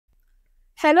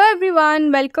Hello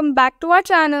everyone, welcome back to our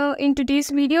channel. In today's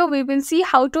video, we will see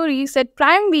how to reset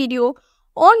Prime Video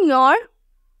on your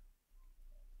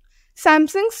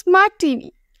Samsung Smart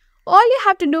TV. All you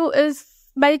have to do is,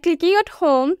 by clicking at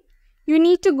home, you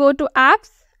need to go to apps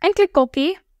and click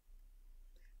OK.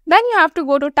 Then you have to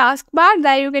go to taskbar.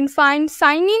 There you can find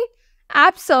sign in,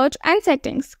 app search and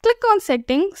settings. Click on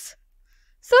settings.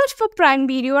 Search for Prime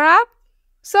Video app.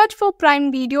 Search for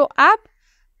Prime Video app.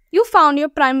 You found your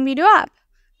Prime Video app.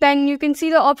 Then you can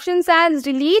see the options as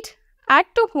delete, add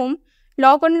to home,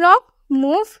 lock unlock,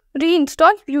 move,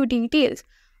 reinstall, view details.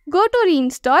 Go to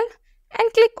reinstall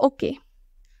and click OK.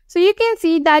 So you can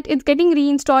see that it's getting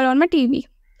reinstalled on my TV.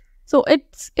 So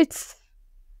it's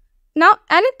now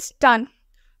and it's done.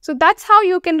 So that's how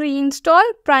you can reinstall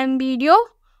Prime Video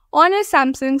on a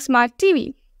Samsung Smart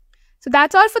TV. So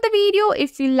that's all for the video.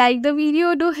 If you like the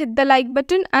video, do hit the like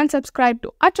button and subscribe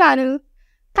to our channel.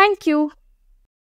 Thank you.